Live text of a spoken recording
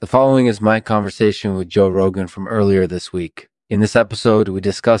following is my conversation with Joe Rogan from earlier this week. In this episode, we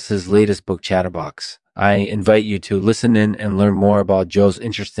discuss his latest book, Chatterbox. I invite you to listen in and learn more about Joe's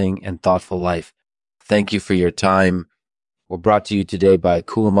interesting and thoughtful life. Thank you for your time. We're brought to you today by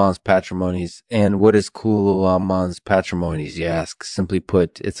Coolamans Patrimonies. And what is Coolamans Patrimonies, you ask? Simply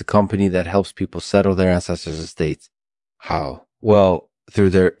put, it's a company that helps people settle their ancestors' estates. How? Well,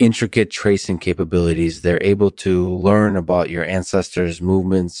 through their intricate tracing capabilities, they're able to learn about your ancestors'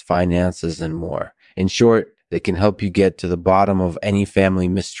 movements, finances, and more. In short, they can help you get to the bottom of any family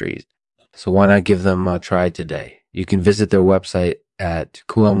mysteries. So why not give them a try today? You can visit their website at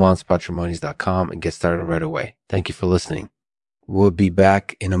coolamansPatrimonies.com and get started right away. Thank you for listening. We'll be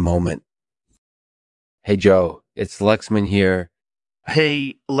back in a moment. Hey, Joe, it's Lexman here.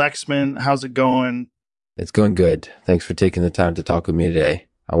 Hey, Lexman, how's it going? It's going good. Thanks for taking the time to talk with me today.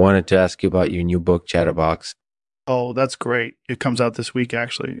 I wanted to ask you about your new book, Chatterbox. Oh, that's great. It comes out this week,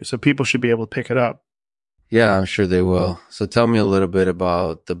 actually, so people should be able to pick it up. Yeah, I'm sure they will. So tell me a little bit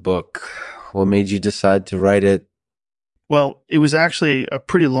about the book. What made you decide to write it? Well, it was actually a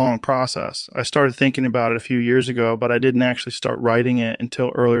pretty long process. I started thinking about it a few years ago, but I didn't actually start writing it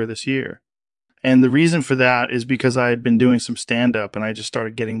until earlier this year. And the reason for that is because I had been doing some stand-up and I just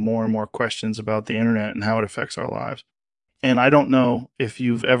started getting more and more questions about the internet and how it affects our lives. And I don't know if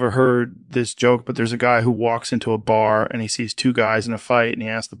you've ever heard this joke, but there's a guy who walks into a bar and he sees two guys in a fight and he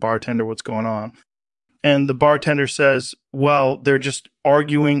asks the bartender what's going on. And the bartender says, well, they're just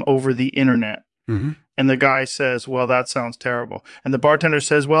arguing over the internet. Mm-hmm. And the guy says, well, that sounds terrible. And the bartender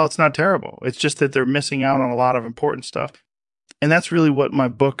says, well, it's not terrible. It's just that they're missing out on a lot of important stuff. And that's really what my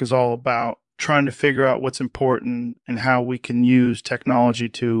book is all about, trying to figure out what's important and how we can use technology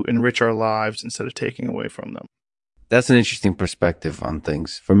to enrich our lives instead of taking away from them. That's an interesting perspective on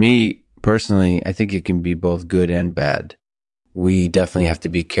things. For me, personally, I think it can be both good and bad. We definitely have to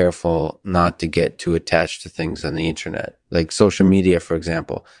be careful not to get too attached to things on the internet, like social media, for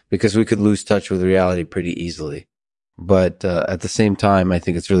example, because we could lose touch with reality pretty easily. But at the same time, I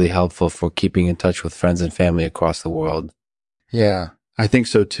think it's really helpful for keeping in touch with friends and family across the world. Yeah, I think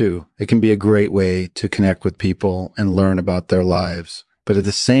so too. It can be a great way to connect with people and learn about their lives. But at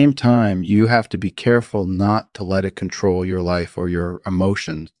the same time, you have to be careful not to let it control your life or your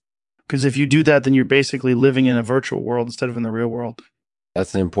emotions. Because if you do that, then you're basically living in a virtual world instead of in the real world.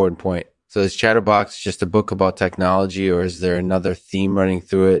 That's an important point. So is Chatterbox just a book about technology, or is there another theme running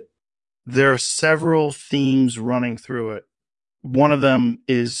through it? There are several themes running through it. One of them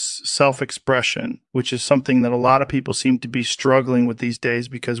is self-expression, which is something that a lot of people seem to be struggling with these days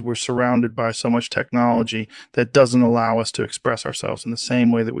because we're surrounded by so much technology that doesn't allow us to express ourselves in the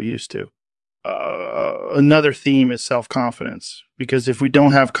same way that we used to. Another theme is self-confidence, because if we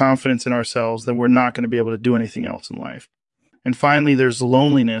don't have confidence in ourselves, then we're not going to be able to do anything else in life. And finally, there's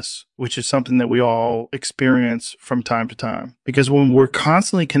loneliness, which is something that we all experience from time to time. Because when we're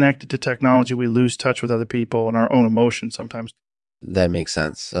constantly connected to technology, we lose touch with other people and our own emotions sometimes. That makes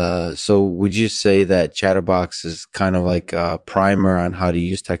sense. So would you say that Chatterbox is kind of like a primer on how to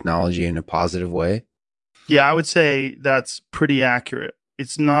use technology in a positive way? Yeah, I would say that's pretty accurate.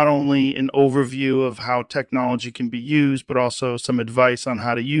 It's not only an overview of how technology can be used, but also some advice on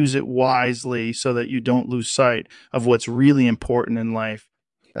how to use it wisely so that you don't lose sight of what's really important in life.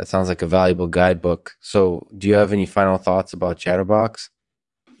 That sounds like a valuable guidebook. So do you have any final thoughts about Chatterbox?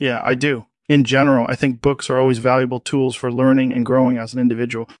 Yeah, I do. In general, I think books are always valuable tools for learning and growing as an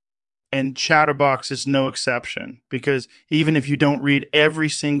individual. And Chatterbox is no exception, because even if you don't read every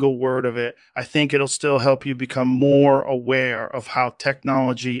single word of it, I think it'll still help you become more aware of how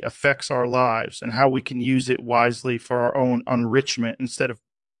technology affects our lives and how we can use it wisely for our own enrichment instead of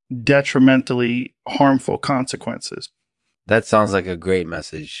detrimentally harmful consequences. That sounds like a great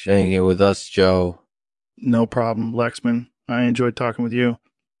message. Hanging here with us, Joe. No problem, Lexman. I enjoyed talking with you.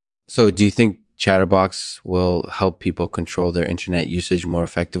 So do you think Chatterbox will help people control their internet usage more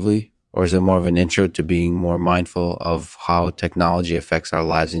effectively? Or is it more of an intro to being more mindful of how technology affects our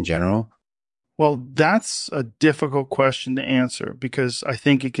lives in general? Well, that's a difficult question to answer because I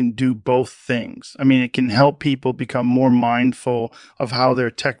think it can do both things. I mean, it can help people become more mindful of how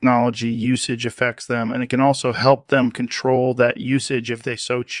their technology usage affects them, and it can also help them control that usage if they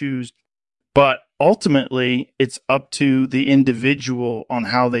so choose. But ultimately, it's up to the individual on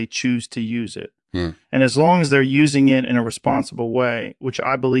how they choose to use it. Hmm. And as long as they're using it in a responsible way, which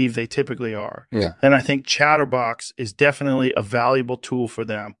I believe they typically are, then I think Chatterbox is definitely a valuable tool for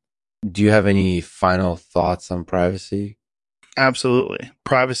them. Do you have any final thoughts on privacy? Absolutely.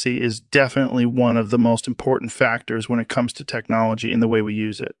 Privacy is definitely one of the most important factors when it comes to technology and the way we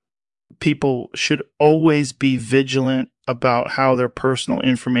use it. people should always be vigilant about how their personal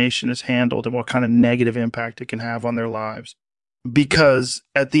information is handled and what kind of negative impact it can have on their lives. Because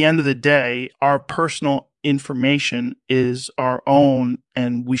at the end of the day, our personal information is our own,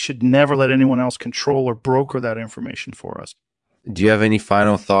 and we should never let anyone else control or broker that information for us. Do you have any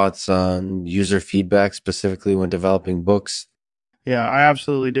final thoughts on user feedback, specifically when developing books? Yeah, I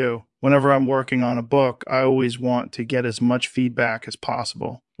absolutely do. Whenever I'm working on a book, I always want to get as much feedback as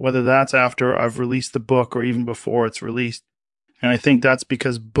possible, whether that's after I've released the book or even before it's released. And I think that's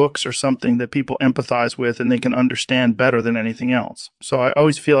because books are something that people empathize with and they can understand better than anything else. So I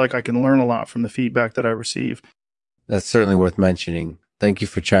always feel like I can learn a lot from the feedback that I receive. That's certainly worth mentioning. Thank you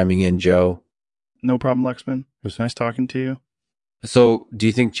for chiming in, Joe. No problem, Lexman. It was nice talking to you. So, do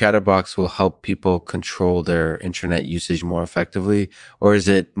you think Chatterbox will help people control their internet usage more effectively, or is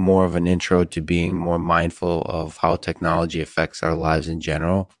it more of an intro to being more mindful of how technology affects our lives in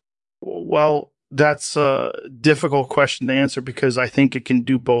general? Well, that's a difficult question to answer because I think it can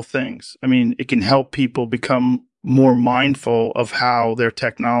do both things. I mean, it can help people become more mindful of how their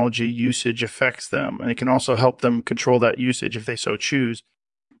technology usage affects them, and it can also help them control that usage if they so choose.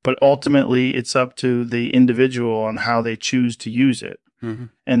 But ultimately, it's up to the individual on how they choose to use it. Mm-hmm.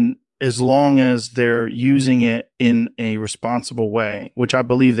 And as long as they're using it in a responsible way, which I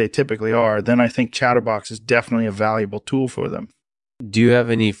believe they typically are, then I think Chatterbox is definitely a valuable tool for them. Do you have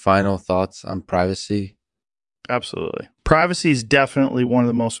any final thoughts on privacy? Absolutely. Privacy is definitely one of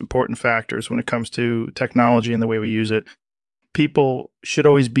the most important factors when it comes to technology and the way we use it. People should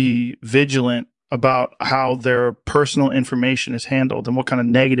always be vigilant about how their personal information is handled and what kind of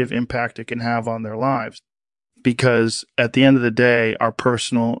negative impact it can have on their lives. Because at the end of the day, our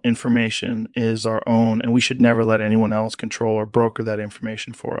personal information is our own, and we should never let anyone else control or broker that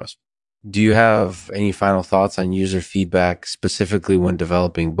information for us. Do you have any final thoughts on user feedback, specifically when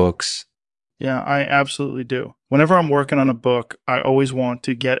developing books? Yeah, I absolutely do. Whenever I'm working on a book, I always want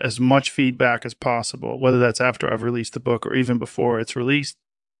to get as much feedback as possible, whether that's after I've released the book or even before it's released.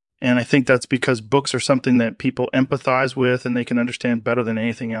 And I think that's because books are something that people empathize with and they can understand better than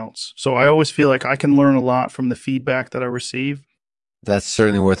anything else. So I always feel like I can learn a lot from the feedback that I receive. That's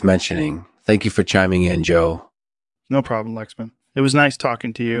certainly worth mentioning. Thank you for chiming in, Joe. No problem, Lexman. It was nice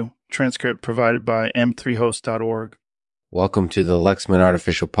talking to you. Transcript provided by m3host.org. Welcome to the Lexman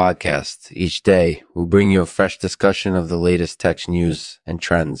Artificial Podcast. Each day, we'll bring you a fresh discussion of the latest tech news and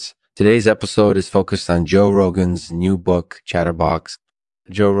trends. Today's episode is focused on Joe Rogan's new book, Chatterbox.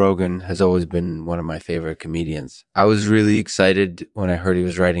 Joe Rogan has always been one of my favorite comedians. I was really excited when I heard he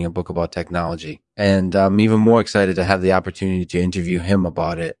was writing a book about technology, and I'm even more excited to have the opportunity to interview him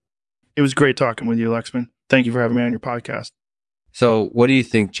about it. It was great talking with you, Lexman. Thank you for having me on your podcast. So, what do you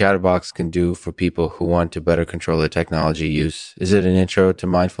think Chatterbox can do for people who want to better control their technology use? Is it an intro to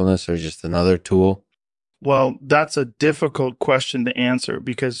mindfulness or just another tool? Well, that's a difficult question to answer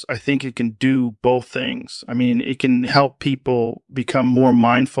because I think it can do both things. I mean, it can help people become more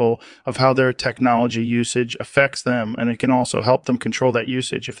mindful of how their technology usage affects them, and it can also help them control that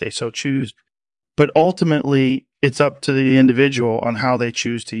usage if they so choose. But ultimately, it's up to the individual on how they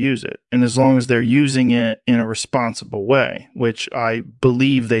choose to use it. And as long as they're using it in a responsible way, which I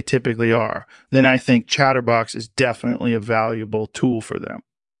believe they typically are, then I think Chatterbox is definitely a valuable tool for them.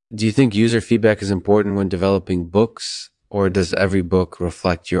 Do you think user feedback is important when developing books, or does every book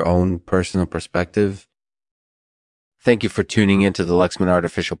reflect your own personal perspective? Thank you for tuning into the Lexman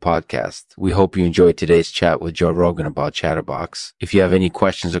Artificial Podcast. We hope you enjoyed today's chat with Joe Rogan about Chatterbox. If you have any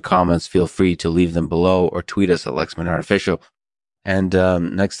questions or comments, feel free to leave them below or tweet us at Lexman Artificial. And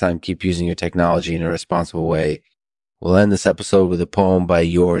next time, keep using your technology in a responsible way. We'll end this episode with a poem by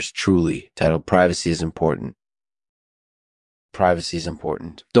yours truly, titled Privacy is Important. Privacy is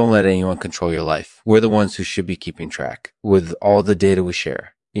important. Don't let anyone control your life. We're the ones who should be keeping track with all the data we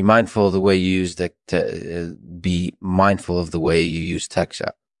share. Be mindful of the way you use be mindful of the way you use tech.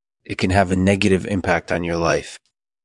 It can have a negative impact on your life.